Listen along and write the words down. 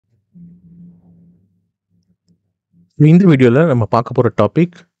இந்த வீடியோவில் நம்ம பார்க்க போகிற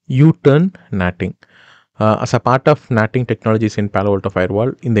topic U-turn natting. As a part of natting technologies in Palo Alto Firewall,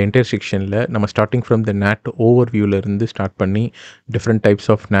 இந்த என்டையர் செக்ஷனில் நம்ம ஸ்டார்டிங் ஃப்ரம் த NAT ஓவர்வியூவில் இருந்து ஸ்டார்ட் பண்ணி டிஃப்ரெண்ட் டைப்ஸ்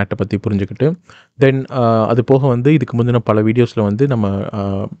ஆஃப் நேட்டை பற்றி புரிஞ்சுக்கிட்டு தென் அது போக வந்து இதுக்கு முந்தின பல வீடியோஸில் வந்து நம்ம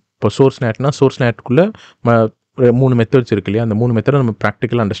இப்போ சோர்ஸ் நேட்டுக்குள்ளே 3 மெத்தட்ஸ் இருக்கு இல்லையா, அந்த 3 மெத்தடை நம்ம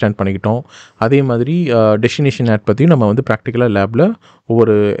ப்ராக்டிக்கலாக அண்டர்ஸ்டாண்ட் பண்ணிக்கிட்டோம். அதே மாதிரி டெஸ்டினேஷன் நேட் பற்றியும் நம்ம வந்து ப்ராக்டிக்கலாக லேபில்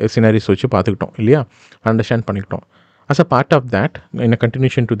ஒவ்வொரு சினாரிஸ் வச்சு பார்த்துக்கிட்டோம் இல்லையா, அண்டர்ஸ்டாண்ட் பண்ணிக்கிட்டோம். As a part of that, in a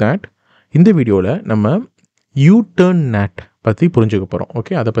continuation to that, இந்த வீடியோவில் நம்ம U-turn NAT பற்றி புரிஞ்சுக்க போகிறோம்.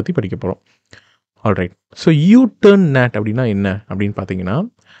 ஓகே, அதை பற்றி படிக்க போகிறோம். ஆல்ரைட். ஸோ U-turn NAT அப்படின்னா என்ன அப்படின்னு பார்த்தீங்கன்னா,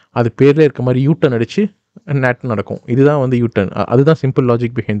 அது பேரில் இருக்க மாதிரி U-turn அடித்து நேட் நடக்கும். இதுதான் வந்து U-turn. அதுதான் simple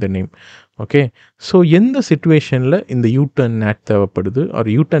logic behind the name. Okay, so எந்த சிச்சுவேஷனில் இந்த U-turn NAT தேவைப்படுது, ஒரு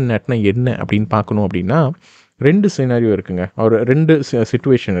U-turn NATனா என்ன அப்படின்னு பார்க்கணும் அப்படின்னா 2 சினாரியோ இருக்குங்க, ஒரு 2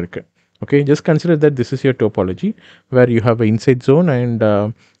 சிச்சுவேஷன் இருக்குது. Okay, just consider that this is your topology where you have an inside zone and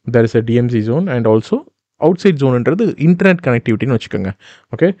there is a DMZ zone and also outside zone என்றது இன்டர்நெட் கனெக்டிவிட்டின்னு வச்சுக்கோங்க.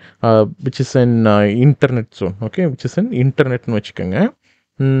 Okay, which is an internet zone. Okay, which is an இன்டர்நெட்னு வச்சுக்கோங்க.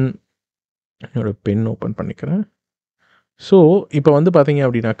 என்னோட pen open பண்ணிக்கிறேன். So இப்போ வந்து பார்த்தீங்க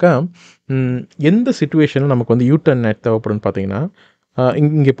அப்படின்னாக்கா எந்த சிச்சுவேஷனில் நமக்கு வந்து U-turn NAT தேவைப்படும்னு பார்த்தீங்கன்னா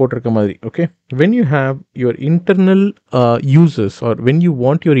இங்கே போட்டிருக்க மாதிரி. Okay, when you have your internal users or when you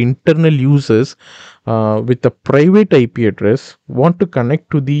want your internal users with a private IP address want to connect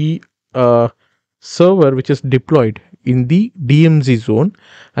to the server which is deployed in the DMZ zone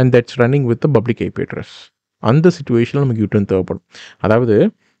and that's running with the public IP address, அந்த சிச்சுவேஷனில் நமக்கு U-turn தேவைப்படும். அதாவது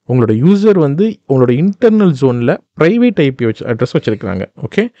உங்களோட user வந்து உங்களோட internal ஜோனில் private IP address வச்சுருக்கிறாங்க.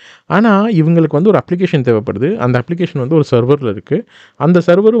 Okay, ஆனால் இவங்களுக்கு வந்து ஒரு அப்ளிகேஷன் தேவைப்படுது. அந்த அப்ளிகேஷன் வந்து ஒரு சர்வரில் இருக்குது. அந்த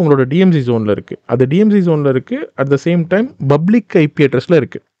சர்வர் உங்களோட டிஎம்சி ஜோனில் இருக்குது. அது டிஎம்சி ஜோனில் இருக்குது, at the same time public IP அட்ரஸில்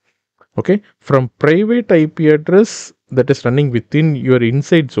இருக்குது. Okay, from private IP address that is running within your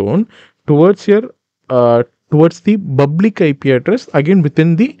inside zone towards the public IP address again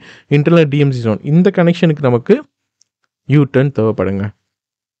within the internal TMC zone. இந்த கனெக்ஷனுக்கு நமக்கு U-turn தேவைப்படுங்க.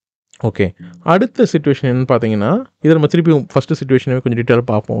 Okay, அடுத்த situation என்னன்னு பார்த்தீங்கன்னா, இதை நம்ம திருப்பியும் ஃபஸ்ட்டு சிச்சுவேஷனவே கொஞ்சம் டீட்டெயிலாக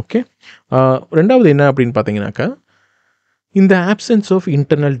பார்ப்போம். ஓகே, ரெண்டாவது என்ன அப்படின்னு பார்த்தீங்கன்னாக்கா, இந்த options of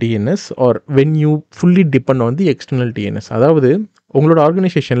internal DNS R when you fully depend on the external DNS, அதாவது உங்களோட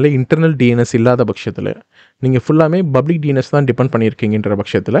ஆர்கனைசேஷனில் இன்டர்னல் டிஎன்எஸ் இல்லாத பட்சத்தில் நீங்கள் ஃபுல்லாமே பப்ளிக் டிஎன்எஸ் தான் டிபெண்ட் பண்ணியிருக்கீங்கன்ற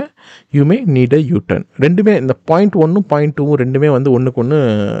பட்சத்தில் you may need a U-turn. ரெண்டுமே இந்த பாயிண்ட் 1 பாயிண்ட் 2 ரெண்டுமே வந்து ஒன்றுக்கு ஒன்று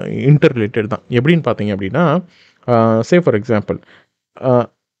இன்டர் ரிலேட்டட் தான். எப்படின்னு பார்த்தீங்க அப்படின்னா, சே ஃபார் எக்ஸாம்பிள்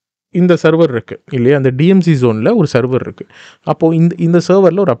இந்த சர்வர் இருக்குது இல்லையா, அந்த டிஎம்சி ஜோனில் ஒரு சர்வர் இருக்குது. அப்போது இந்த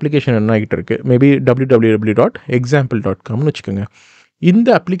சர்வரில் ஒரு அப்ளிகேஷன் என்ன ஆகிட்டு இருக்குது, மேபி www.example.comனு வச்சுக்கோங்க. இந்த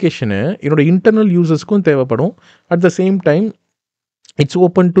அப்ளிகேஷனை என்னோட இன்டர்னல் யூசர்ஸ்க்கும் தேவைப்படும். At the same time it's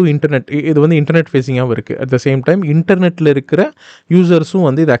open to internet. இது வந்து இன்டர்நெட் ஃபேஸிங்காகவும் இருக்குது. அட் த சேம் டைம் இன்டர்நெட்டில் இருக்கிற யூசர்ஸும்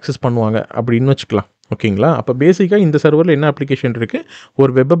வந்து இதை அக்சஸ் பண்ணுவாங்க அப்படின்னு வச்சுக்கலாம். ஓகேங்களா, அப்போ பேசிக்காக இந்த சர்வரில் என்ன அப்ளிகேஷன் இருக்குது,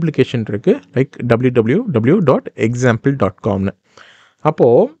 ஒரு வெப் அப்ளிகேஷன் இருக்குது லைக் www.example.comனு.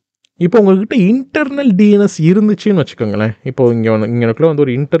 அப்போது இப்போ உங்கள்கிட்ட இன்டர்னல் டிஎன்எஸ் இருந்துச்சுன்னு வச்சுக்கோங்களேன். இப்போ இங்கேக்குள்ள வந்து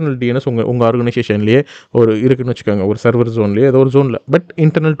ஒரு இன்டர்னல் டிஎன்எஸ் உங்கள் ஆர்கனைசேஷன்லேயே ஒரு இருக்குன்னு வச்சுக்கோங்க, ஒரு சர்வர் ஜோன்லேயே ஏதோ ஒரு ஜோனில், but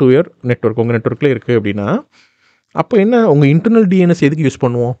internal to your network, உங்கள் நெட்வொர்க்கில் இருக்குது அப்படின்னா, அப்போ என்ன, உங்கள் இன்டர்னல் டிஎன்எஸ் எதுக்கு யூஸ்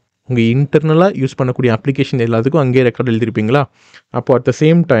பண்ணுவோம், உங்கள் இன்டர்னலாக யூஸ் பண்ணக்கூடிய அப்ளிகேஷன் எல்லாத்துக்கும் அங்கேயே ரெக்கார்டு எழுதிருப்பீங்களா. அப்போ அட் த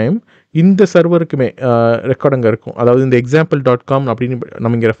சேம் டைம் இந்த சர்வருக்குமே ரெக்கார்டு அங்கே இருக்கும். அதாவது இந்த example.com அப்படின்னு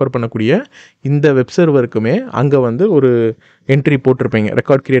நம்ம இங்கே ரெஃபர் பண்ணக்கூடிய இந்த வெப் சர்வருக்குமே அங்கே வந்து ஒரு என்ட்ரி போட்டிருப்பீங்க,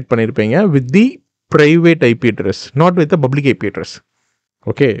 ரெக்கார்ட் கிரியேட் பண்ணியிருப்பீங்க with the private IP address, not with the public IP address.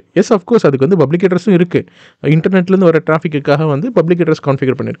 Okay, yes of course அதுக்கு வந்து பப்ளிக் அட்ரஸும் இருக்குது. இன்டர்நெட்லேருந்து வர டிராஃபிக்குக்காக வந்து பப்ளிக் அட்ரஸ்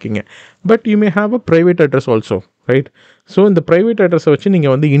கான்ஃபிகர் பண்ணியிருக்கீங்க. But you may have a private address also, right? So இந்த private அட்ரஸை வச்சு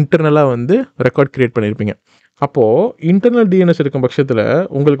நீங்கள் வந்து இன்டர்னலாக வந்து ரெக்கார்ட் கிரியேட் பண்ணியிருப்பீங்க. அப்போது இன்டர்னல் டிஎன்எஸ் இருக்கும் பட்சத்தில்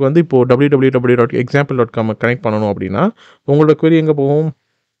உங்களுக்கு வந்து இப்போது www.example.com கனெக்ட் பண்ணணும் அப்படின்னா உங்களோட query எங்கே போகும்,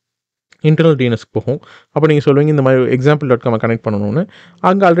 இன்டர்னல் டிஎன்எஸ்க்கு போகும். அப்போ நீங்கள் சொல்லுவீங்க இந்த மாதிரி example.com கனெக்ட் பண்ணணும்னு.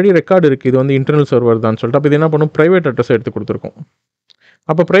 அங்கே ஆல்ரெடி ரெக்கார்டு இருக்குது, இது வந்து இன்டர்னல் சர்வர் தான் சொல்லிட்டு. அப்போ இது என்ன பண்ணும், ப்ரைவேட் அட்ரஸை எடுத்து கொடுத்துருக்கோம்.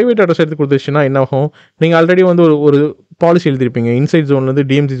 அப்போ ப்ரைவேட் அட்ரஸ் எடுத்து கொடுத்துச்சுன்னா என்ன ஆகும், நீங்கள் ஆல்ரெடி வந்து ஒரு பாலிசி எழுதிருப்பீங்க, இன்சைட் ஜோன்லேருந்து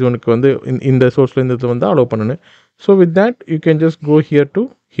டிஎம்சி ஜோனுக்கு வந்து இந்த சோர்ஸ்லேருந்து இது வந்து அலோவ் பண்ணணும். So with that you can just go here to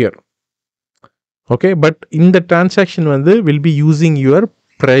hear. Okay, but இந்த டிரான்சாக்ஷன் வந்து will be using your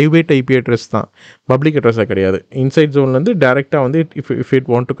private IP address தான், பப்ளிக் அட்ரஸாக கிடையாது. இன்சைட் ஜோன்லேருந்து டேரெக்டாக வந்து if it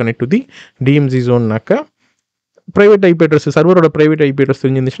want to connect to the TMC ஜோன்னாக்கா private IP address, சர்வரோட private IP address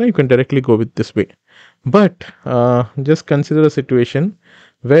தெரிஞ்சிருந்துச்சுன்னா you can directly go with this way. But just consider a situation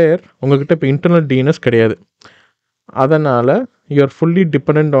வேர் உங்கள்கிட்ட இப்போ internal DNS கிடையாது. அதனால் you are fully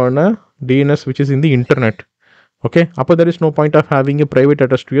depend on a DNS which is in the internet. Okay, அப்போ there is no point of having a private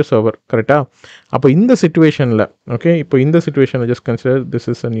address to your server. கரெக்டாக? அப்போ இந்த சிச்சுவேஷனில், okay, இப்போ இந்த சிச்சுவேஷனில் just consider this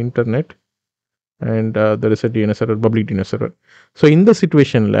is an internet and there is a DNS server, public DNS server. So இந்த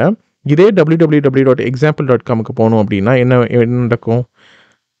சிச்சுவேஷனில் இதே www.example.comக்கு போகணும் அப்படின்னா என்ன நடக்கும்?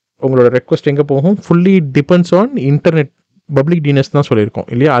 உங்களோட ரெக்வஸ்ட் எங்கே போகும்? Fully depends on internet, public DNS தான் சொல்லியிருக்கோம்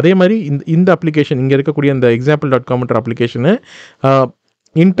இல்லையா? அதே மாதிரி இந்த அப்ளிகேஷன் இங்கே இருக்கக்கூடிய இந்த example.comன்ற அப்ளிகேஷனு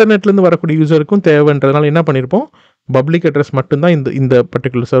இன்டர்நெட்லேருந்து வரக்கூடிய யூசருக்கும் தேவைன்றதுனால என்ன பண்ணியிருப்போம்? பப்ளிக் அட்ரஸ் மட்டும்தான் இந்த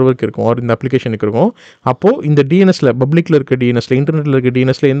பர்டிகுலர் சர்வருக்கு இருக்கும், ஆர் இந்த அப்ளிகேஷனுக்கு இருக்கும். அப்போது இந்த டிஎன்எஸில், பப்ளிக்கில் இருக்க டிஎன்எஸில், இன்டர்நெட்டில் இருக்க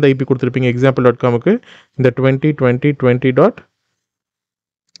டிஎன்எஸில் எந்த ஐபி கொடுத்துருப்பீங்க? example.comக்கு இந்த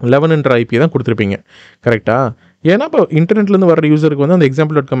 20.20.20.11 ஐபி தான் கொடுத்துருப்பீங்க. கரெக்டாக? ஏன்னா இப்போ இன்டர்நெட்லேருந்து வர யூசருக்கு வந்து அந்த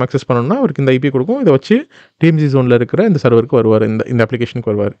example.com ஆக்சஸ் பண்ணணும்னா அவருக்கு இந்த ஐபி கொடுக்கும். இதை வச்சு டிஎம்சி ஜோனில் இருக்கிற இந்த சர்வருக்கு வருவார், இந்த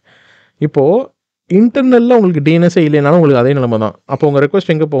அப்ளிகேஷனுக்கு வருவார். இப்போது இன்டர்னலில் உங்களுக்கு டிஎன்எஸ்ஸே இல்லைனாலும் உங்களுக்கு அதே நிலமை தான். அப்போ உங்கள்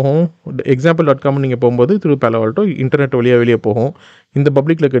ரெக்வஸ்ட் எங்கே போகும்? example.com நீங்கள் போகும்போது த்ரூ Palo Alto இன்டர்நெட் வழியாக வெளியே போகும். இந்த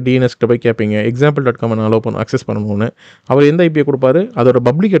பப்ளிக்கில் இருக்க டிஎன்எஸ்கிட்ட போய் கேட்பீங்க, example.com அலோவ் பண்ண அக்சஸ் பண்ணணும்னு. அவர் எந்த ஐபியை கொடுப்பாரு? அதோட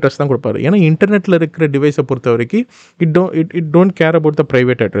பப்ளிக் அட்ரஸ் தான் கொடுப்பாரு. ஏன்னா இன்டர்நெட்டில் இருக்கிற டிவைஸை பொறுத்த வரைக்கும் it don't care about the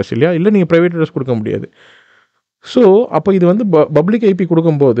private address இல்லையா? இல்லை நீங்கள் ப்ரைவேட் அட்ரஸ் கொடுக்க முடியாது. ஸோ அப்போ இது வந்து பப்ளிக் ஐபி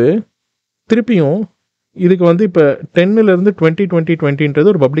கொடுக்கும்போது திருப்பியும் இதுக்கு வந்து இப்போ 10லேருந்து 20.20.20ன்றது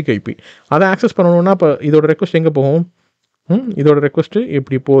ஒரு பப்ளிக் ஐபி. அதை ஆக்சஸ் பண்ணணும்னா இப்போ இதோட ரெக்வஸ்ட் எங்கே போகும்? இதோட ரெக்வஸ்ட்டு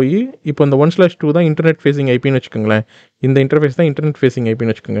இப்படி போய் இப்போ இந்த 1/2 தான் இன்டர்நெட் ஃபேஸிங் ஐபின்னு வச்சுக்கோங்களேன். இந்த இன்டர்ஃபேஸ் தான் இன்டர்நெட் ஃபேஸிங்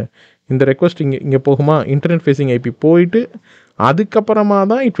ஐபின்னு வச்சுக்கோங்க. இந்த ரெக்வஸ்ட் இங்கே போகுமா? இன்டர்நெட் ஃபேஸிங் ஐபி போயிட்டு அதுக்கப்புறமா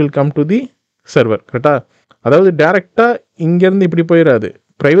தான் it will come to the server. கரெக்டாக? அதாவது டேரெக்டாக இங்கேருந்து இப்படி போயிடாது.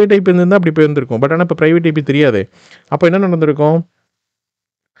 ப்ரைவேட் ஐபி இருந்தால் அப்படி போயிருந்திருக்கும். பட் ஆனால் இப்போ ப்ரைவேட் ஐபி தெரியாது. அப்போ என்ன நடந்திருக்கும்?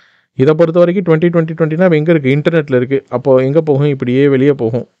 இதை பொறுத்த வரைக்கும் 20.20.20னா எங்கே இருக்குது? இன்டர்நெட்டில் இருக்குது. அப்போது எங்கே போகும்? இப்படியே வெளியே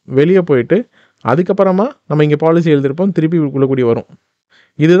போகும். வெளியே போயிட்டு அதுக்கப்புறமா நம்ம இங்கே பாலிசி எழுதிருப்போம், திருப்பி உள்ளக்கூடிய வரும்.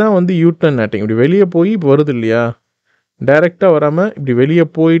 இதுதான் வந்து யூட்டர்ன் நேட்டிங். இப்படி வெளியே போய் இப்போ வருது இல்லையா? டைரெக்டாக வராமல் இப்படி வெளியே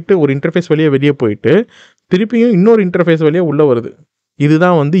போயிட்டு ஒரு இன்டர்ஃபேஸ் வழியாக வெளியே போயிட்டு திருப்பியும் இன்னொரு இன்டர்ஃபேஸ் வழியாக உள்ளே வருது.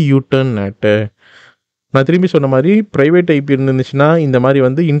 இதுதான் வந்து யூட்டர்ன் நேட்டு. நான் திரும்பி சொன்ன மாதிரி ப்ரைவேட் ஐபி இருந்துச்சுன்னா இந்த மாதிரி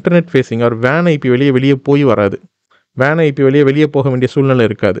வந்து internet facing R van IP வெளியே போய் வராது. வேன் ஐபி வெளியே போக வேண்டிய சூழ்நிலை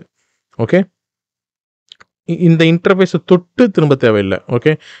இருக்காது. ஓகே, இந்த இன்டர்ஃபேஸை தொட்டு திரும்ப தேவையில்லை.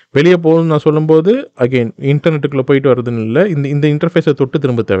 ஓகே, வெளியே போகணும்னு நான் சொல்லும்போது அகெயின் இன்டர்நெட்டுக்குள்ளே போயிட்டு வருதுன்னு இல்லை, இந்த இன்டர்ஃபேஸை தொட்டு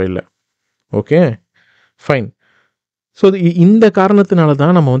திரும்ப தேவையில்லை. Okay, fine. ஸோ இந்த காரணத்தினால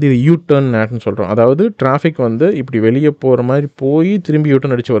தான் நம்ம வந்து இது யூட்டர்ன் நேட்னு சொல்கிறோம். அதாவது டிராஃபிக் வந்து இப்படி வெளியே போகிற மாதிரி போய் திரும்பி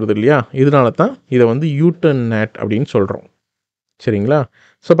யூட்டர்ன் அடித்து வருது இல்லையா? இதனால தான் இதை வந்து யூட்டர்ன் நேட் அப்படின்னு சொல்கிறோம். சரிங்களா?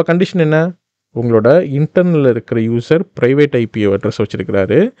 ஸோ இப்போ கண்டிஷன் என்ன? உங்களோட இன்டர்னலில் இருக்கிற user private IP address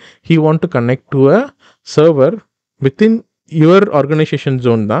வச்சுருக்கிறாரு. He want to connect to a server within your organisation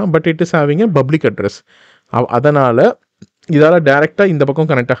zone தான், but it is having a public address. அதனால் இதால் டைரெக்டாக இந்த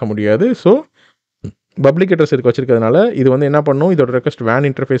பக்கம் கனெக்ட் ஆக முடியாது. ஸோ பப்ளிக் அட்ரஸ் இருக்க வச்சுருக்கிறதுனால இது வந்து என்ன பண்ணும்? இதோட ரெக்வஸ்ட் வேன்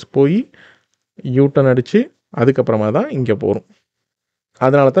இன்டர்ஃபேஸ் போய் யூட்டர்ன் அடித்து அதுக்கப்புறமா தான் இங்கே போகும்.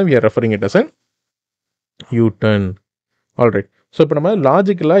 அதனால தான் we are referring it as an U-turn. Alright. So இப்போ நம்ம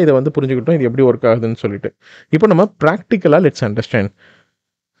லாஜிக்கலாக இதை வந்து புரிஞ்சுக்கிட்டோம், இது எப்படி ஒர்க் ஆகுதுன்னு சொல்லிட்டு. இப்போ நம்ம ப்ராக்டிக்கலாக let's understand.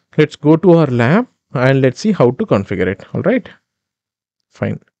 Let's go to our lab and let's see how to configure it. Alright,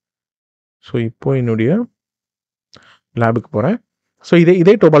 fine. So இப்போ என்னுடைய லேபுக்கு போகிறேன். ஸோ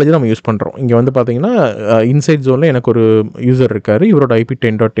இதே டோபாலஜி நம்ம யூஸ் பண்ணுறோம். இங்கே வந்து பார்த்தீங்கன்னா இன்சைட் ஜோனில் எனக்கு ஒரு யூசர் இருக்கார். இவரோட ஐபி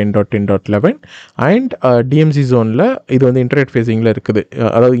 10.10.10.11 அண்ட் டிஎம்சி ஜோனில் இது வந்து இன்டர்நெட் ஃபேஸிங்கில் இருக்குது.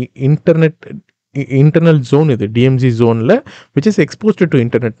 அதாவது இன்டர்னல் ஜோன் இது டிஎம்சி ஜோனில் விச் இஸ் எக்ஸ்போஸ்டு டு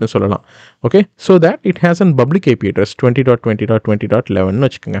இன்டர்நெட்னு சொல்லலாம். Okay, so that it has an public IP address 20.20.20.11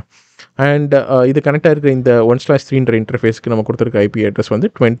 வச்சுக்கோங்க. அண்ட் இது கனெக்டாக இருக்கிற இந்த 1/3 இன்டர்ஃபேஸ்க்கு நம்ம கொடுத்துருக்க ஐபி அட்ரஸ் வந்து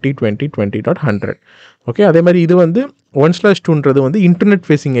 20.20.20.100. ஓகே, அதே மாதிரி இது வந்து 1/2ன்றது வந்து இன்டர்நெட்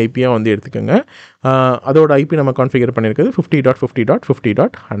ஃபேஸிங் ஐபியாக வந்து எடுத்துக்கோங்க. அதோட ஐபி நம்ம கான்ஃபிகர் பண்ணியிருக்கிறது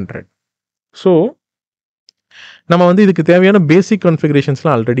 50.50.50.100. ஸோ நம்ம வந்து இதுக்கு தேவையான பேசிக்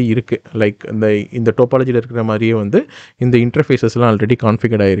கான்ஃபிகரேஷன்ஸ்லாம் ஆல்ரெடி இருக்குது. லைக் இந்த டோபாலஜியில் இருக்கிற மாதிரியே வந்து இந்த இன்டர்ஃபேஸஸ்லாம் ஆல்ரெடி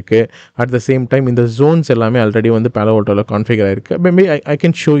கான்ஃபிகர்ட் ஆகிருக்கு. அட் த சேம் டைம் இந்த ஜோன்ஸ் எல்லாமே ஆல்ரெடி வந்து Palo Altoவில் கான்ஃபிகர் ஆகிருக்கு. Maybe I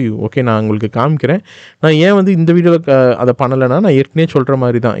can show you. Okay, நான் உங்களுக்கு காமிக்கிறேன். நான் ஏன் வந்து இந்த வீடியோவில் அதை பண்ணலைன்னா, நான் ஏற்கனவே சொல்கிற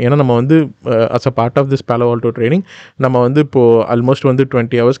மாதிரி தான். ஏன்னா நம்ம வந்து as a part of this Palo Alto training நம்ம வந்து இப்போது ஆல்மோஸ்ட் வந்து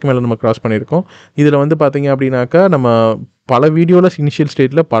 20 ஹவர்ஸ்க்கு மேலே நம்ம க்ராஸ் பண்ணியிருக்கோம். இதில் வந்து பார்த்தீங்க அப்படின்னாக்கா நம்ம பல வீடியோவில் இனிஷியல்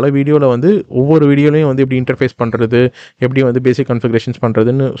ஸ்டேட்டில் பல வீடியோவில் வந்து ஒவ்வொரு வீடியோலையும் வந்து எப்படி இன்டர்ஃபேஸ் பண்ணுறது, எப்படி வந்து பேசிக் கான்ஃபிகரேஷன்ஸ்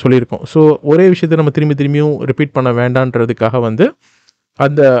பண்ணுறதுன்னு சொல்லியிருக்கோம். ஸோ ஒரே விஷயத்தை நம்ம திரும்பியும் ரிப்பீட் பண்ண வேண்டான்றதுக்காக வந்து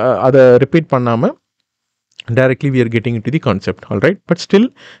அதை ரிப்பீட் பண்ணாமல் directly we are getting into the concept. All right, but still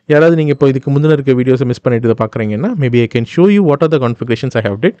யாராவது நீங்கள் இப்போ இதுக்கு முந்தின இருக்க வீடியோஸை மிஸ் பண்ணிட்டு இதை பார்க்குறீங்கன்னா maybe I can show you what are the configurations I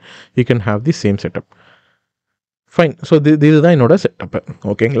how did. You can have the same setup. Fine. So இதுதான் என்னோட செட்டப்பு.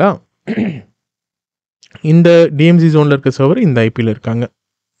 ஓகேங்களா? இந்த டிஎம்சி ஜோனில் இருக்க சர்வர் இந்த ஐபியில் இருக்காங்க.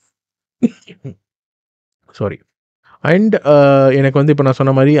 சாரி. அண்ட் எனக்கு வந்து இப்போ நான்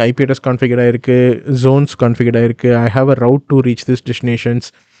சொன்ன மாதிரி ஐபி அட்ரஸ் கான்ஃபிகர் ஆகிருக்கு, ஜோன்ஸ் கான்ஃபிகர் ஆகிருக்கு. I have a route to reach this destinations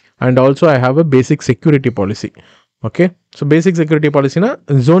and also I have a basic security policy. Okay, so basic security பாலிசினா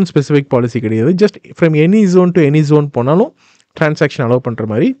zone specific policy கிடையாது. Just from any zone to any zone போனாலும் transaction allow பண்ணுற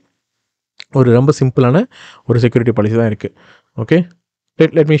மாதிரி ஒரு ரொம்ப சிம்பிளான ஒரு security policy தான் இருக்குது. Okay,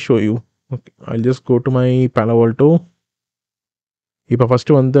 let me show you. Okay, I'll just go to my Palo Alto. இப்போ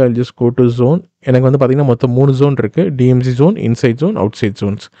ஃபஸ்ட்டு வந்து I'll just go to zone. எனக்கு வந்து பார்த்திங்கன்னா மொத்தம் 3 ஜோன் இருக்குது. TMC zone, inside zone, out side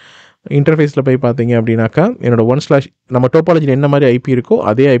Jones. இன்டர்ஃபேஸில் போய் பார்த்தீங்க அப்படின்னாக்கா என்னோட 1/ நம்ம டோபாலஜியில் என்ன மாதிரி ஐபி இருக்கோ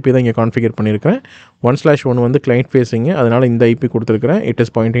அதே ஐபி தான் இங்கே கான்ஃபிகர் பண்ணியிருக்கிறேன். 1/1 வந்து கிளைண்ட் ஃபேஸிங்கு, அதனால் இந்த ஐபி கொடுத்துருக்கிறேன். It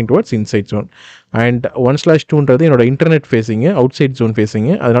is Poynting towards inside zone. And 1/2ன்றது என்னோட internet facing, out side zone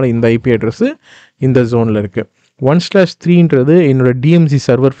facing, அதனால் இந்த ஐபி அட்ரஸு இந்த ஜோனில் இருக்குது. 1/3ன்றது என்னோட டிஎம்சி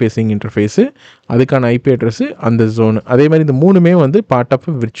சர்வர் ஃபேஸிங் இன்டர்ஃபேஸு, அதுக்கான ஐபி அட்ரஸு அந்த ஜோனு. அதே மாதிரி இந்த 3மே வந்து part of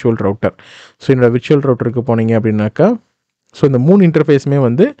virtual router. So என்னோட விர்ச்சுவல் ரவுட்டருக்கு போனீங்க அப்படின்னாக்கா ஸோ இந்த 3 இன்டர்ஃபேஸுமே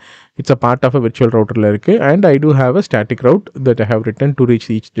வந்து it's a part of a virtual ரவுட்டரில் இருக்குது. And I two have a static route that I have return to reach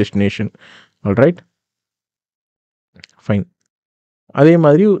each destination. Alright, fine. அதே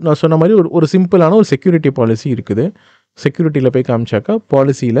மாதிரி நான் சொன்ன மாதிரி ஒரு சிம்பிளான ஒரு செக்யூரிட்டி பாலிசி இருக்குது. செக்யூரிட்டியில் போய் காமிச்சாக்கா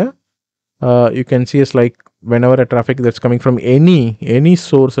பாலிசியில் you can see as like whenever a traffic that's coming from any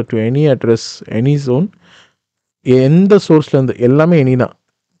source to any address, any zone, எந்த சோர்ஸ்லேருந்து எல்லாமே எனி தான்.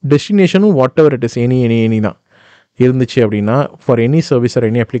 டெஸ்டினேஷனும் what ever it is any தான் இருந்துச்சு அப்படின்னா for any service or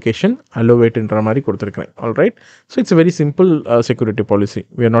any application அலோவேட்ன்ற மாதிரி கொடுத்துருக்கிறேன். Alright, so it's very simple security policy.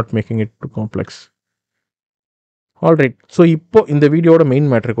 We are not making it to complex. Alright, so இப்போ இந்த வீடியோட மெயின்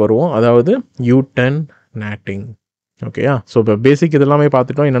மேட்ருக்கு வருவோம், அதாவது U10 நேட்டிங். ஓகேயா, ஸோ இப்போ பேசிக் இதெல்லாமே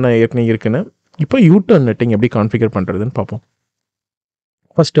பார்த்துட்டோம் என்னென்ன ஏற்கனவே இருக்குன்னு. இப்போ U10 நெட்டிங் எப்படி கான்ஃபிகர் பண்ணுறதுன்னு பார்ப்போம்.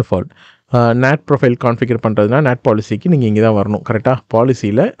 First of all NAT profile configure பண்ணுறதுனா நேட் பாலிசிக்கு நீங்கள் இங்கே தான் வரணும். கரெக்டாக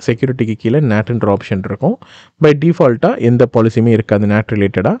பாலிசியில் செக்யூரிட்டிக்கு கீழே நேட்ன்ற ஆப்ஷன் இருக்கும். பை டிஃபால்ட்டாக எந்த பாலிசியுமே இருக்காது நேட்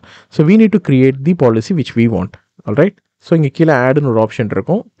ரிலேட்டடாக. So we need to create the policy which we want. Alright, so இங்கே கீழே ஆடுன்னு ஒரு ஆப்ஷன்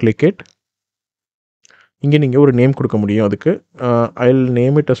இருக்கும். Click it. இங்கே நீங்கள் ஒரு நேம் கொடுக்க முடியும். அதுக்கு I will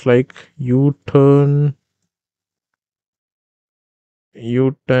name it as like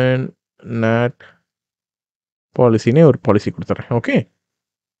U10 NAT பாலிசினே ஒரு பாலிசி கொடுத்துட்றேன். ஓகே,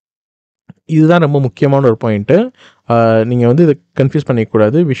 இதுதான் ரொம்ப முக்கியமான ஒரு பாயிண்ட்டு. நீங்கள் வந்து இதை confuse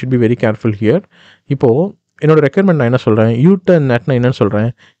பண்ணிக்கூடாது. We should be very careful here. இப்போது என்னோடய ரெக்யர்மெண்ட் நான் என்ன சொல்கிறேன், U10 NAT என்னன்னு சொல்கிறேன்,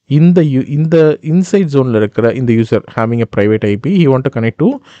 இந்த இன்சைட் ஜோனில் இருக்கிற இந்த user having a private IP, he want to connect to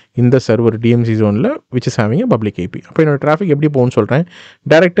இந்த சர்வர் டிஎம்சி ஜோனில் which is having a public IP. அப்போ என்னோட டிராஃபிக் எப்படி போகும்னு சொல்கிறேன்.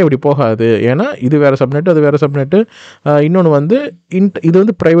 டேரெக்டாக இப்படி போகாது, ஏன்னா இது வேறு சப்நெட், அது வேறு சப்நெட்டு. இன்னொன்று வந்து இது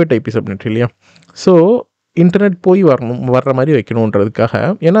வந்து ப்ரைவேட் ஐபி சப்நெட் இல்லையா. ஸோ இன்டர்நெட் போய் வர்ற மாதிரி வைக்கணுன்றதுக்காக,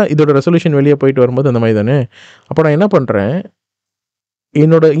 ஏன்னா இதோட ரெசல்யூஷன் வெளியே போயிட்டு வரும்போது அந்த மாதிரி தானே. அப்போ நான் என்ன பண்ணுறேன்,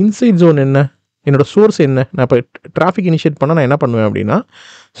 என்னோட இன்சைட் ஜோன் என்ன, என்னோட சோர்ஸ் என்ன, நான் இப்போ டிராஃபிக் இனிஷியேட் பண்ணால் நான் என்ன பண்ணுவேன் அப்படின்னா,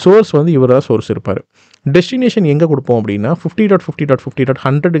 சோர்ஸ் வந்து இவர் தான் சோர்ஸ் இருப்பார். டெஸ்டினேஷன் எங்கே கொடுப்போம் அப்படின்னா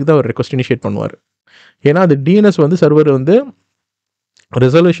 50.50.50.100க்கு தான் ஒரு ரெக்வஸ்ட் இனிஷியேட் பண்ணுவார். ஏன்னா அது டிஎன்எஸ் வந்து சர்வர் வந்து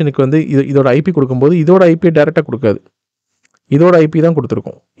ரெசல்யூஷனுக்கு வந்து இதோட ஐபி கொடுக்கும்போது இதோட ஐபியை டேரெக்டாக கொடுக்காது, இதோட ஐபி தான்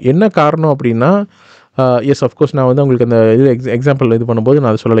கொடுத்துருக்கோம். என்ன காரணம் அப்படின்னா, எஸ் அஃப்கோர்ஸ் நான் வந்து உங்களுக்கு அந்த இது எக்ஸாம்பிள் இது பண்ணும்போது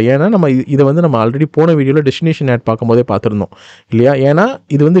நான் அதை சொல்லலை. ஏன்னா நம்ம இதை வந்து நம்ம ஆல்ரெடி போன வீடியோவில் டெஸ்டினேஷன் ஆட் பார்க்கும்போதே பார்த்துருந்தோம் இல்லையா. ஏன்னா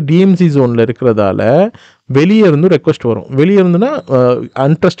இது வந்து டிஎம்சி ஜோனில் இருக்கிறதால வெளியே இருந்தும் ரெக்வஸ்ட் வரும். வெளியே இருந்துன்னா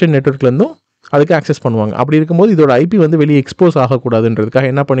அன்ட்ரஸ்டட் நெட்வொர்க்லேருந்தும் அதுக்கு ஆக்சஸ் பண்ணுவாங்க. அப்படி இருக்கும்போது இதோட ஐபி வந்து வெளியே எக்ஸ்போஸ்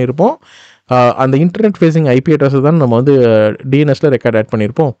ஆகக்கூடாதுன்றதுக்காக என்ன பண்ணியிருப்போம், அந்த இன்டர்நெட் ஃபேஸிங் ஐபி அட்ரஸ் தான் நம்ம வந்து டிஎன்எஸில் ரெக்கார்ட் ஆட்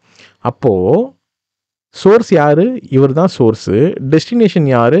பண்ணியிருப்போம். அப்போது சோர்ஸ் யார், இவர் தான் சோர்ஸு. டெஸ்டினேஷன்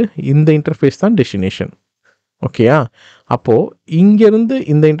யார், இந்த இன்டர்ஃபேஸ் தான் டெஸ்டினேஷன். ஓகேயா, அப்போது இங்கேருந்து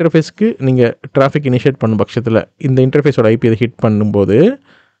இந்த இன்டர்ஃபேஸ்க்கு நீங்கள் டிராஃபிக் இனிஷியேட் பண்ணும் பட்சத்தில் இந்த இன்டர்ஃபேஸோட ஐபி அதை ஹிட் பண்ணும்போது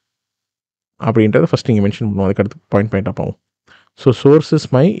அப்படின்றத ஃபஸ்ட் நீங்கள் மென்ஷன் பண்ணுவோம். அதுக்கு அடுத்து பாயிண்டாக போவோம். So source is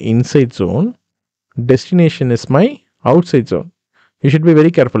my inside zone, destination is my out side zone. You should be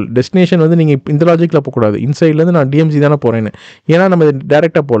very careful. Destination வந்து நீங்கள் இந்த லாஜிக்கில் போகக்கூடாது. இன்சைட்லேருந்து நான் டிஎம்சி தானே போகிறேன்னு, ஏன்னா நம்ம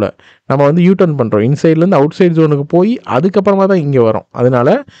டேரெக்டாக போகல, நம்ம வந்து யூடர்ன் பண்ணுறோம். இன்சைட்லேருந்து அவுட் சைட் ஜோனுக்கு போய் அதுக்கப்புறமா தான் இங்கே வரோம்.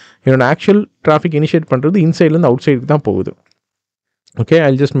 அதனால் என்னோட ஆக்சுவல் டிராஃபிக் இனிஷியேட் பண்ணுறது இன்சைட்லேருந்து அவுட் சைடுக்கு தான் போகுது. Okay, I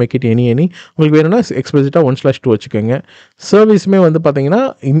just make it any உங்களுக்கு வேணும்னா எக்ஸ்பிளிசிட்டாக 1/2 வச்சுக்கோங்க. சர்வீஸுமே வந்து பார்த்தீங்கன்னா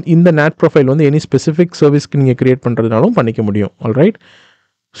இந்த நேட் ப்ரொஃபைல் வந்து எனி ஸ்பெசிஃபிக் சர்வீஸ்க்கு நீங்கள் க்ரியேட் பண்ணுறதுனாலும் பண்ணிக்க முடியும். ஆல்ரைட்,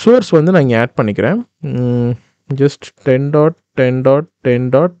 சோர்ஸ் வந்து நான் இங்கே ஆட் பண்ணிக்கிறேன். just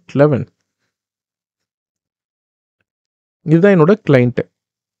 10.10.10.11 இதுதான் என்னோட கிளைண்ட்டு.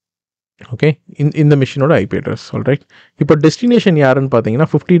 ஓகே, இந்த மிஷினோட ஐபி அட்ரஸ். ஆல்ரைட். இப்போ டெஸ்டினேஷன் யாருன்னு பார்த்தீங்கன்னா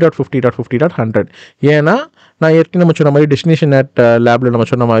 50.50.50.100. ஏன்னா நான் ஏற்கனவே நம்ம சொன்ன மாதிரி டெஸ்டினேஷன் நேட் லேபில் நம்ம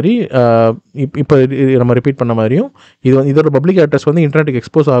சொன்ன மாதிரி இப்போ நம்ம ரிப்பீட் பண்ண மாதிரியும் இதோட பப்ளிக் அட்ரஸ் வந்து இன்டர்நெட்டுக்கு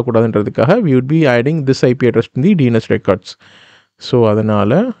expose ஆகக்கூடாதுன்றதுக்காக we would be adding this IP address the DNS records. So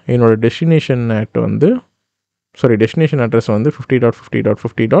அதனால் என்னோட டெஸ்டினேஷன் நேட் வந்து டெஸ்டினேஷன் அட்ரஸ் வந்து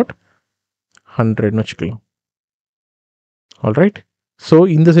 50.50.50.100ன்னு வச்சுக்கலாம். ஆல்ரைட். ஸோ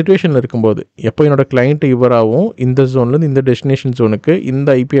இந்த சிச்சுவேஷனில் இருக்கும்போது எப்போ என்னோட கிளைண்ட் இவராகவும் இந்த ஜோன்லேருந்து இந்த டெஸ்டினேஷன் ஜோனுக்கு இந்த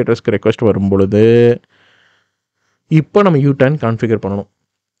ஐபி அட்ரஸ்க்கு ரெக்வஸ்ட் வரும்பொழுது இப்போ நம்ம யூடர்ன் கான்ஃபிகர் பண்ணணும்.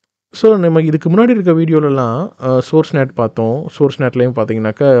 ஸோ நம்ம இதுக்கு முன்னாடி இருக்க வீடியோலலாம் சோர்ஸ் நேட் பார்த்தோம். சோர்ஸ் நேட்லேயும்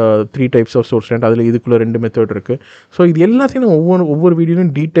பார்த்தீங்கன்னாக்கா 3 டைப்ஸ் ஆஃப் சோர்ஸ் நேட், அதில் இதுக்குள்ளே 2 மெத்தட் இருக்குது. ஸோ இது எல்லாத்தையும் நம்ம ஒவ்வொரு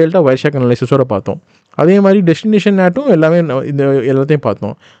வீடியோலையும் டீட்டெயில்டாக வைர்ஷாக் அனலைசிஸோட பார்த்தோம். அதே மாதிரி டெஸ்டினேஷன் நேட்டும் எல்லாமே இந்த எல்லாத்தையும்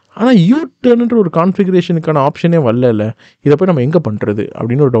பார்த்தோம். ஆனால் யூடர்ன்ற ஒரு கான்ஃபிகரேஷனுக்கான ஆப்ஷனே வரல. இதை போய் நம்ம எங்கே பண்ணுறது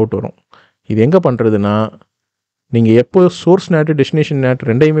அப்படின்னு ஒரு டவுட் வரும். இது எங்கே பண்ணுறதுன்னா, நீங்கள் எப்போ சோர்ஸ் நேட்டு டெஸ்டினேஷன் நேட்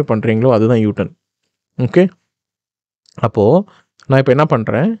ரெண்டையுமே பண்ணுறீங்களோ அதுதான் யூடர்ன். ஓகே, அப்போது நான் இப்போ என்ன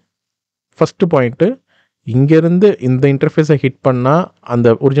பண்ணுறேன், ஃபஸ்ட்டு பாயிண்ட்டு இங்கேருந்து இந்த இன்டர்ஃபேஸை ஹிட் பண்ணால் அந்த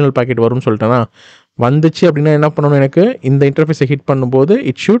ஒரிஜினல் பேக்கெட் வரும்னு சொல்லிட்டேன்னா, வந்துச்சு அப்படின்னா என்ன பண்ணணும், எனக்கு இந்த இன்டர்ஃபேஸை ஹிட் பண்ணும்போது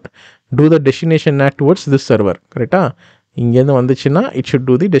it should do the destination NAT towards this server. கரெக்டாக? இங்கேருந்து வந்துச்சுன்னா it should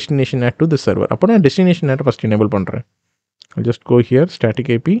do the destination NAT to this server. அப்போ நான் டெஸ்டினேஷன் நேட்டை ஃபஸ்ட் எனேபிள் பண்ணுறேன். Just go here static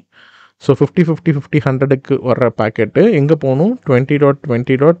IP. So 50.50.50.100க்கு வர்ற பேக்கெட்டு எங்கே போகணும்,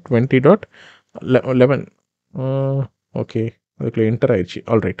 20.20.20.11. ஓகே, அதுக்குள்ளே என்டர் ஆயிடுச்சு.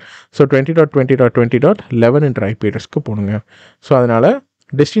 ஆல்ரைட். ஸோ 20.20.20.11 என்ற ஐபி அட்ரஸ்க்கு போகணுங்க. ஸோ அதனால்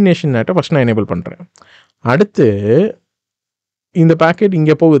டெஸ்டினேஷன் நேட்டை ஃபஸ்ட் நான் எனேபிள் பண்ணுறேன். அடுத்து இந்த பேக்கெட்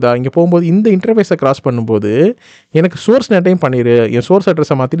இங்கே போகுதா, இங்கே போகும்போது இந்த இன்டர்ஃபேஸை கிராஸ் பண்ணும்போது எனக்கு சோர்ஸ் நேட்டையும் பண்ணிடு, என் சோர்ஸ்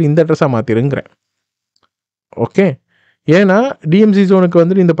அட்ரஸை மாற்றிடு, இந்த அட்ரஸாக மாற்றிடுங்கிறேன். ஓகே, ஏன்னா டிஎம்சி ஜோனுக்கு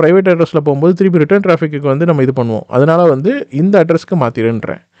வந்து இந்த ப்ரைவேட் அட்ரஸில் போகும்போது திருப்பி ரிட்டர்ன் டிராஃபிக்கு வந்து நம்ம இது பண்ணுவோம். அதனால் வந்து இந்த அட்ரஸ்க்கு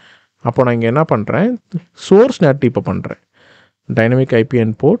மாற்றிடுன்றேன். அப்போ நான் இங்கே என்ன பண்ணுறேன், சோர்ஸ் நேட் இப்போ பண்ணுறேன். டைனமிக் ஐபி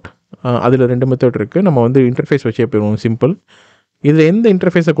அண்ட் போர்ட், அதில் 2 மெத்தட் இருக்குது. நம்ம வந்து இன்டர்ஃபேஸ் வச்சே போயிடுவோம், சிம்பிள். இதில் எந்த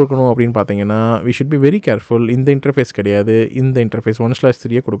இன்டர்ஃபேஸை கொடுக்கணும் அப்படின்னு பார்த்தீங்கன்னா, we should be very careful. இந்த இன்டர்ஃபேஸ் கிடையாது, இந்த இன்டர்ஃபேஸ்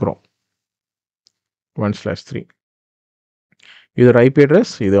 1/3 கொடுக்குறோம். 1/3 இதோட ஐபி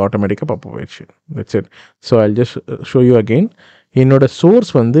அட்ரஸ் இது ஆட்டோமேட்டிக்காக பாப்பப் ஆயிடுச்சு. That's it. So I just show you again. என்னோட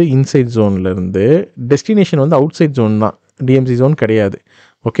சோர்ஸ் வந்து இன்சைட் ஜோன்லேருந்து, டெஸ்டினேஷன் வந்து அவுட் சைட் ஜோன் தான், டிஎம்சி ஜோன் கிடையாது.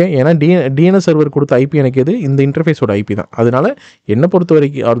 ஓகே, ஏன்னா டிஎன்எஸ் சர்வர் கொடுத்த ஐபி எனக்கு எது, இந்த இன்டர்ஃபேஸோட ஐபி தான். அதனால என்னை பொறுத்த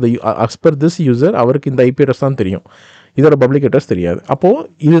வரைக்கும் R the as per this user அவருக்கு இந்த ஐபி அட்ரஸ் தான் தெரியும், இதோட பப்ளிக் அட்ரஸ் தெரியாது. அப்போது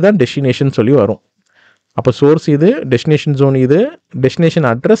இதுதான் டெஸ்டினேஷன் சொல்லி வரும். அப்போ சோர்ஸ் இது, டெஸ்டினேஷன் ஜோன் இது, டெஸ்டினேஷன்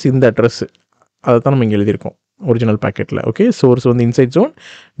அட்ரஸ் இந்த அட்ரஸ், அதை தான் நம்ம இங்கே எழுதியிருக்கோம் ஒரிஜினல் பேக்கெட்டில். ஓகே, சோர்ஸ் வந்து இன்சைட் ஜோன்,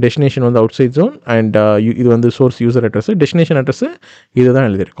 டெஸ்டினேஷன் வந்து அவுட் சைட் ஜோன், அண்ட் இது வந்து source user address, destination address இது தான்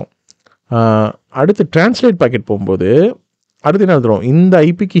எழுதியிருக்கோம். அடுத்து டிரான்ஸ்லேட் பேக்கெட் போகும்போது அடுத்து என்ன எழுதுறோம், இந்த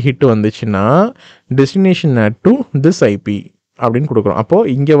ஐபிக்கு ஹிட் வந்துச்சுன்னா destination NAT to this IP அப்படின்னு கொடுக்குறோம். அப்போது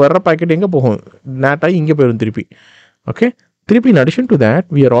இங்கே வர்ற பேக்கெட் எங்கே போகும், நேட் ஆகி இங்கே போயிடும் திருப்பி. ஓகே, திருப்பி in addition to that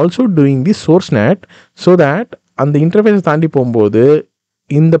we are also doing the source NAT, so that அந்த இன்டர்ஃபேஸை தாண்டி போகும்போது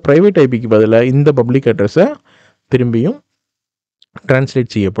இந்த ப்ரைவேட் ஐபிக்கு பதிலாக இந்த பப்ளிக் அட்ரஸை திரும்பியும்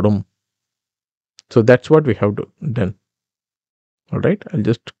டிரான்ஸ்லேட் செய்யப்படும். So that's what we have to ton. Alright, I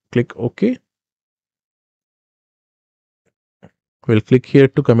just click okay. We'll click here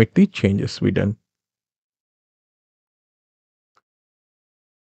to commit the changes we done.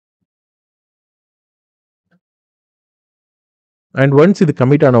 And once இது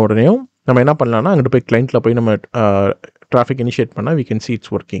கமிட் ஆன உடனேயும் நம்ம என்ன பண்ணலாம்னா, அங்கிட்டு போய் கிளைண்ட்டில் போய் நம்ம டிராஃபிக் இனிஷியேட் பண்ணால் we can see it's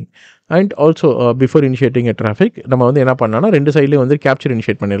working. And also before initiating a traffic நம்ம வந்து என்ன பண்ணலாம்னா 2 சைட்லேயும் வந்து கேப்சர்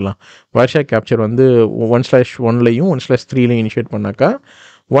இனிஷியேட் பண்ணிடலாம். வைர்ஷாக் கேப்சர் வந்து 1/1லையும் 1/3லையும் இனிஷியேட் பண்ணாக்கா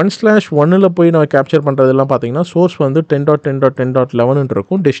 1/1ல் போய் நம்ம கேப்சர் பண்ணுறதெல்லாம் பார்த்தீங்கன்னா சோர்ஸ் வந்து 10.10.10.11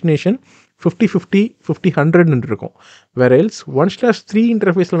 இருக்கும், டெஸ்டினேஷன் 50.50.50.100 இருக்கும். வேற எல்ஸ் 1/3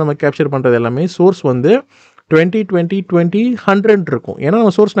 இன்டர்ஃபேஸில் நம்ம கேப்சர் பண்ணுறது எல்லாமே சோர்ஸ் வந்து 20.20.20.100 இருக்கும், ஏன்னா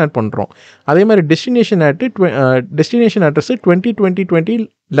நம்ம சோர்ஸ் நேட் பண்ணுறோம். அதே மாதிரி டெஸ்டினேஷன் அட்ரஸ்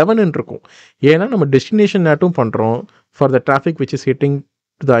 20.20.20.11 இருக்கும், ஏன்னா நம்ம டெஸ்டினேஷன் நேட்டும் பண்ணுறோம் for the traffic which is hitting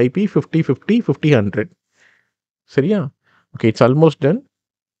to the IP 50.50.50.100. சரியா? Okay, it's almost done.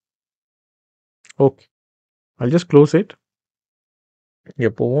 Okay, I'll just close it.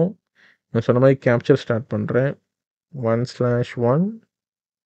 எப்போவும் நான் சொன்ன மாதிரி கேப்சர் ஸ்டார்ட் பண்ணுறேன். 1/1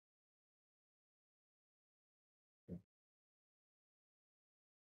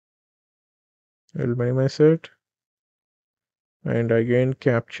 I'll minimize it and again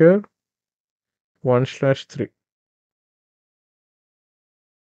capture 1/3.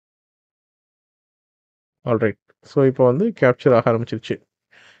 Alright, so இப்போ வந்து கேப்சர் ஆக ஆரம்பிச்சிருச்சு.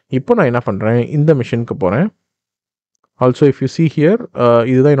 இப்போ நான் என்ன பண்ணுறேன், இந்த மிஷினுக்கு போகிறேன். Also if you see here,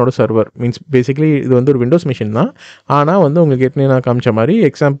 இதுதான் என்னோட சர்வர். மீன்ஸ் பேசிக்கலி இது வந்து ஒரு விண்டோஸ் மிஷின் தான். ஆனால் வந்து உங்களுக்கு ஏற்கனவே நான் காமிச்ச மாதிரி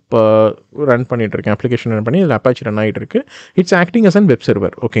எக்ஸாம்ப் ரன் பண்ணிகிட்ருக்கேன், அப்ளிகேஷன் ரன் பண்ணி இதில் அப்பாச்சி ரன் ஆகிட்டு இருக்கு. It's acting as an web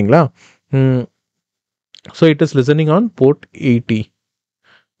server. ஓகேங்களா? So it is listening on board 80.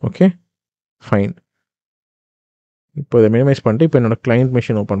 Okay, fine. இப்போ இதை மினிமைஸ் பண்ணிட்டு இப்போ என்னோட கிளைண்ட்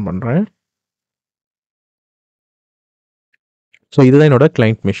மிஷின் ஓப்பன் பண்ணுறேன். ஸோ இதுதான் என்னோட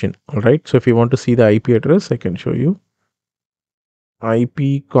client machine. Right, so if you want to see the IP address, I can show you. IP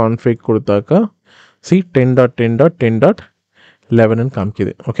config கொடுத்தாக்கா see 10.10.10.11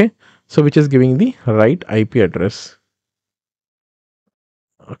 காமிக்குது. Okay, so which is giving the right IP address.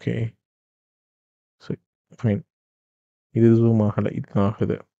 Okay, so fine. இது zoom ஆகலை, இது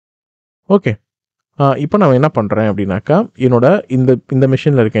ஆகுது. Okay, இப்போ நான் என்ன பண்ணுறேன் அப்படின்னாக்கா, என்னோட இந்த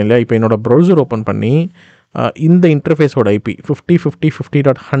மிஷினில் இருக்கேன் இல்லையா, இப்போ என்னோட ப்ரௌசர் ஓப்பன் பண்ணி இந்த இன்டர்ஃபேஸோட ஐபி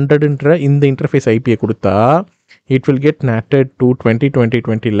 50.50.50.100ன்ற இந்த இன்டர்ஃபேஸ் ஐபியை கொடுத்தா it will get natted to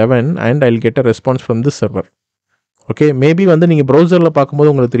 2020-2011 and I'll get a response from this server. Okay, maybe வந்து நீங்கள் ப்ரௌசரில்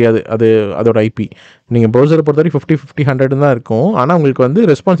பார்க்கும்போது உங்களுக்கு தெரியாது அதோட ஐபி. நீங்கள் ப்ரௌசரை பொறுத்தவரை 50.50.100 தான் இருக்கும். ஆனால் உங்களுக்கு வந்து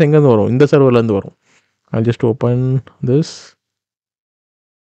ரெஸ்பான்ஸ் எங்கேருந்து வரும், இந்த சர்வர்லேருந்து வரும். I'll just open this.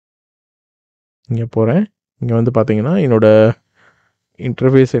 இங்கே போகிறேன். இங்கே வந்து பார்த்தீங்கன்னா என்னோட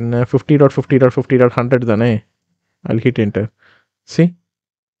இன்டர்ஃபேஸ் என்ன 50.50.50.100 தானே. I'll hit enter. See,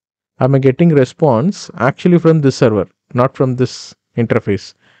 I'm getting response actually from this server, not from this interface.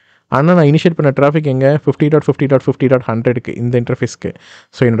 ஆனால் நான் இனிஷியேட் பண்ண டிராஃபிக் எங்கே 50.50.50.100க்கு இந்த இன்டர்ஃபேஸ்க்கு.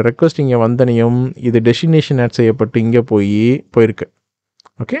 ஸோ என்னோட ரெக்வஸ்ட் இங்கே வந்தனையும் இது டெஸ்டினேஷன் ஆட் செய்யப்பட்டு இங்கே போயிருக்கு.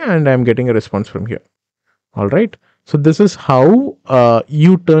 Okay, and I am getting a response from here. All right, so this is how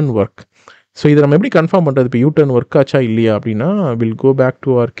you turn work. So இதை நம்ம எப்படி கன்ஃபார்ம் பண்ணுறது, இப்போ யூ டர்ன் ஒர்க் ஆச்சா இல்லையா அப்படின்னா, will go back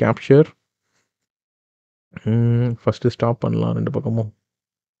to our capture. First stop பண்ணலாம் ரெண்டு பக்கமும்.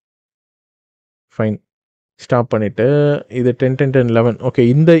 ஃபைன், ஸ்டாப் பண்ணிவிட்டு இது 10.10.10.11. ஓகே,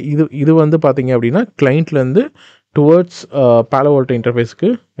 இது வந்து பார்த்தீங்க அப்படின்னா கிளைண்ட்லேருந்து டுவர்ட்ஸ் பாலோ ஆல்டோ இன்டர்ஃபேஸ்க்கு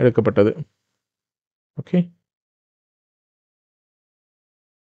எடுக்கப்பட்டது. ஓகே,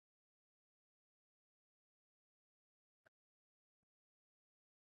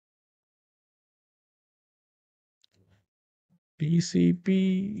 டிசிபி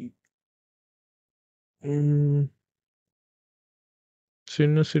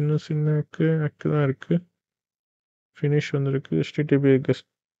சின்ன ஆக்ட் தான் இருக்குது. ஃபினிஷ் வந்துருக்கு. HTTP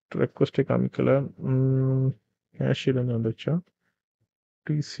ரெக்வஸ்ட்டே காமிக்கலை. கேஷிலேருந்து வந்துச்சா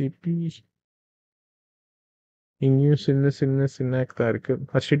டிசிபி? இங்கேயும் சின்ன ஆக்ட் தான் இருக்குது.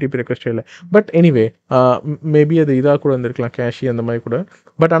 HTTP ரெக்வஸ்ட்டே இல்லை. பட் எனிவே மேபி அது இதாக கூட வந்திருக்கலாம், கேஷி அந்த மாதிரி கூட.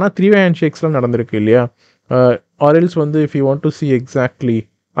 பட் ஆனால் 3-way ஹேண்ட்ஷேக்ஸ்லாம் நடந்திருக்கு இல்லையா. ஆர்எல்ஸ் வந்து if you want to C exactly,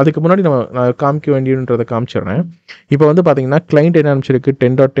 அதுக்கு முன்னாடி நான் காமிக்க வேண்டியன்றதை காமிச்சிடுறேன். இப்போ வந்து பார்த்தீங்கன்னா கிளைண்ட் என்ன ஆரம்பிச்சிருக்கு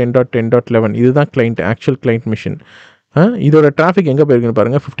 10.10.10.11. இதுதான் கிளைண்ட், ஆக்சுவல் கிளைண்ட் மிஷின். இதோட டிராஃபிக் எங்கே போயிருக்குன்னு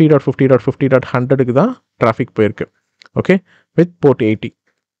பாருங்கள், 50.50.50.100க்கு தான் டிராஃபிக் போயிருக்கு. Okay, with board 80.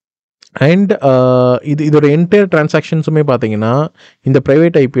 அண்ட் இதோட என்டையர் டிரான்சாக்ஷன்ஸுமே பார்த்தீங்கன்னா இந்த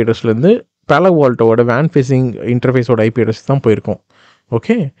ப்ரைவேட் ஐபி அட்ரஸ்லேருந்து பாலோ ஆல்டோவோட வேன் ஃபேஸிங் இன்டர்ஃபேஸோட ஐபி அட்ரஸ் தான் போயிருக்கும்.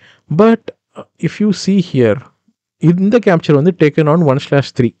 Okay, but if you see here, இந்த கேப்சர் வந்து டேக்கன் ஆன்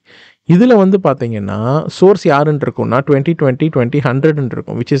 1/3. இதில் வந்து பார்த்தீங்கன்னா சோர்ஸ் யாருன்னு இருக்கும்னா 2020-20-100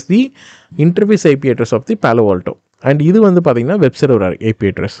 இருக்கும், which is the interface IP address of the follow Alto. And இது வந்து பார்த்தீங்கன்னா web server IP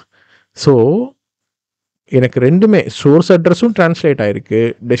address. So எனக்கு ரெண்டுமே சோர்ஸ் அட்ரஸும் ட்ரான்ஸ்லேட் ஆகிருக்கு,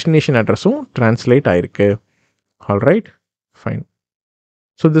 டெஸ்டினேஷன் அட்ரஸும் ட்ரான்ஸ்லேட் ஆகிருக்கு. All right, fine.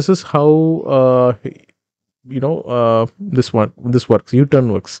 So this is how this works, U-turn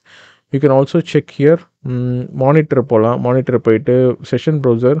works. You can also check here. Monitor போகலாம், monitor போயிட்டு session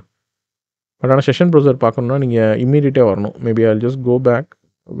browser. But ஆனால் செஷன் ப்ரௌசர் பார்க்கணுன்னா நீங்கள் இம்மீடியட்டாக வரணும். Maybe I'll just go back,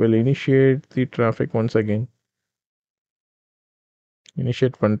 will initiate the traffic once again.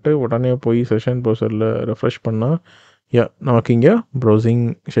 Initiate பண்ணிட்டு உடனே போய் செஷன் ப்ரௌசரில் ரெஃப்ரெஷ் பண்ணால் நமக்கு இங்கே ப்ரௌசிங்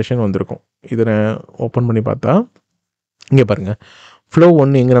செஷன் வந்திருக்கும். இதை நான் ஓப்பன் பண்ணி பார்த்தா இங்கே பாருங்கள், ஃப்ளோ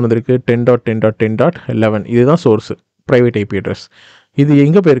 1 எங்கே நடந்திருக்கு 10.10.10.11. இதுதான் சோர்ஸு, ப்ரைவேட் ஐபி அட்ரஸ். இது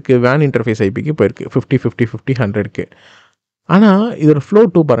எங்கே போயிருக்கு, வேன் இன்டர்ஃபேஸ் ஐபிக்கு போயிருக்கு 50.50.50.100க்கு. ஆனால் இதோட ஃப்ளோ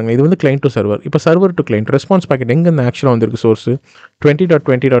 2 பாருங்கள், இது வந்து கிளைண்ட் டு சர்வர். இப்போ server to client response packet எங்கே இந்த ஆக்சுவலாக வந்திருக்கு, சோர்ஸு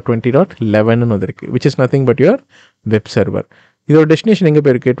 20.20.20.11 வந்திருக்கு, which is nothing but your web server. இதோட டெஸ்டினேஷன் எங்கே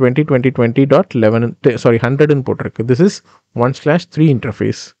போயிருக்கு 2020.20.11 போட்டிருக்கு. This is 1/3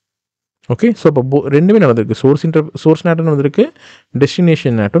 interface. Okay, so இப்போ ரெண்டுமே நடந்திருக்கு, சோர்ஸ் நேட்டும் நடந்திருக்கு,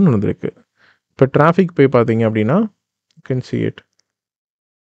 டெஸ்டினேஷன் நேட்டும் நடந்திருக்கு. இப்போ டிராஃபிக் போய் பார்த்தீங்க அப்படின்னா you can see it.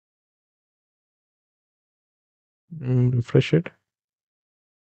 Refresh it.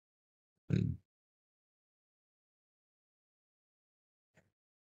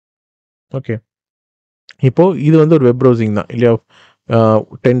 Okay. இப்போது இது வந்து ஒரு வெப் ப்ரௌசிங் தான் இல்லையா?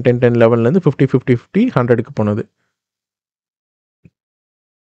 10 11லேருந்து 50 50 50 100க்கு போனது.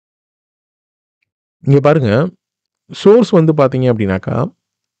 இங்கே பாருங்கள், சோர்ஸ் வந்து பார்த்தீங்க அப்படின்னாக்கா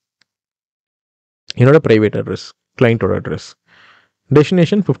என்னோட ப்ரைவேட் அட்ரஸ், கிளைண்ட்டோட அட்ரஸ்.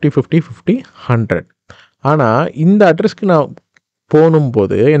 டெஸ்டினேஷன் 50 50 50 100. ஆனால் இந்த அட்ரஸ்க்கு நான்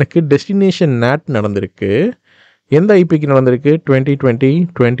போகும்போது எனக்கு டெஸ்டினேஷன் NAT நடந்திருக்கு. எந்த ஐபிக்கு நடந்திருக்கு?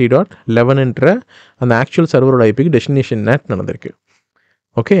 20.20.20.11ன்ற அந்த ஆக்சுவல் சர்வரோட ஐபிக்கு டெஸ்டினேஷன் NAT நடந்திருக்கு.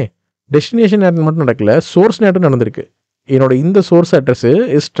 ஓகே, டெஸ்டினேஷன் NAT மட்டும் நடக்கல, சோர்ஸ் NATடும் நடந்திருக்கு. என்னோட இந்த source address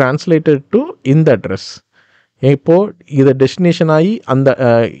is translated to இந்த அட்ரஸ். இப்போது இதை டெஸ்டினேஷன் ஆகி அந்த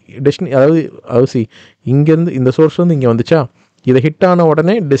அதாவது இங்கேருந்து இந்த சோர்ஸ் வந்து இங்கே வந்துச்சா, இதை ஹிட் ஆன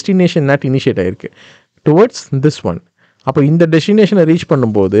உடனே டெஸ்டினேஷன் NAT இனிஷியேட் ஆகிருக்கு டுவர்ட்ஸ் திஸ் ஒன். அப்போ இந்த டெஸ்டினேஷனை ரீச்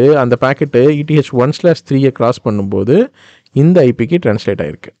பண்ணும்போது அந்த பேக்கெட்டு ETH1/3 கிராஸ் பண்ணும்போது இந்த ஐபிக்கு ட்ரான்ஸ்லேட்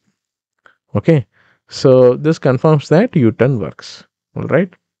ஆகிருக்கு. Okay, so this conforms that U10 works.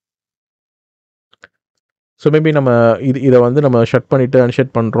 Alright. So maybe நம்ம இதை வந்து நம்ம ஷட் பண்ணிவிட்டு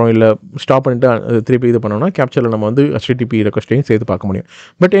அன்ஷட் பண்ணுறோம், இல்லை ஸ்டாப் பண்ணிவிட்டு திருப்பி இது பண்ணோம்னா கேப்சரில் நம்ம வந்து HTTP ரெக்வஸ்ட்டையும் சேர்த்து பார்க்க முடியும்.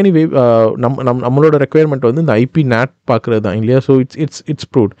 பட் எனிவே நம்மளோட ரெக்குயர்மெண்ட் வந்து இந்த IP NAT பார்க்குறது தான் இல்லையா? So it's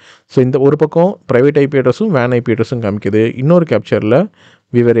proved. ஸோ இந்த ஒரு பக்கம் ப்ரைவேட் IP அட்ரஸும் வேன் IP அட்ரஸும் காமிக்குது. இன்னொரு கேப்சரில்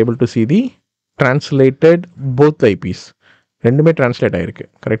we were able to see the translated both IPs. ரெண்டுமே டிரான்ஸ்லேட் ஆகிருக்கு.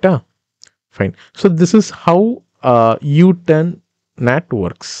 கரெக்டாக? Fine. So this is how U10 NAT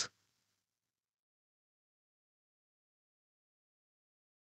works.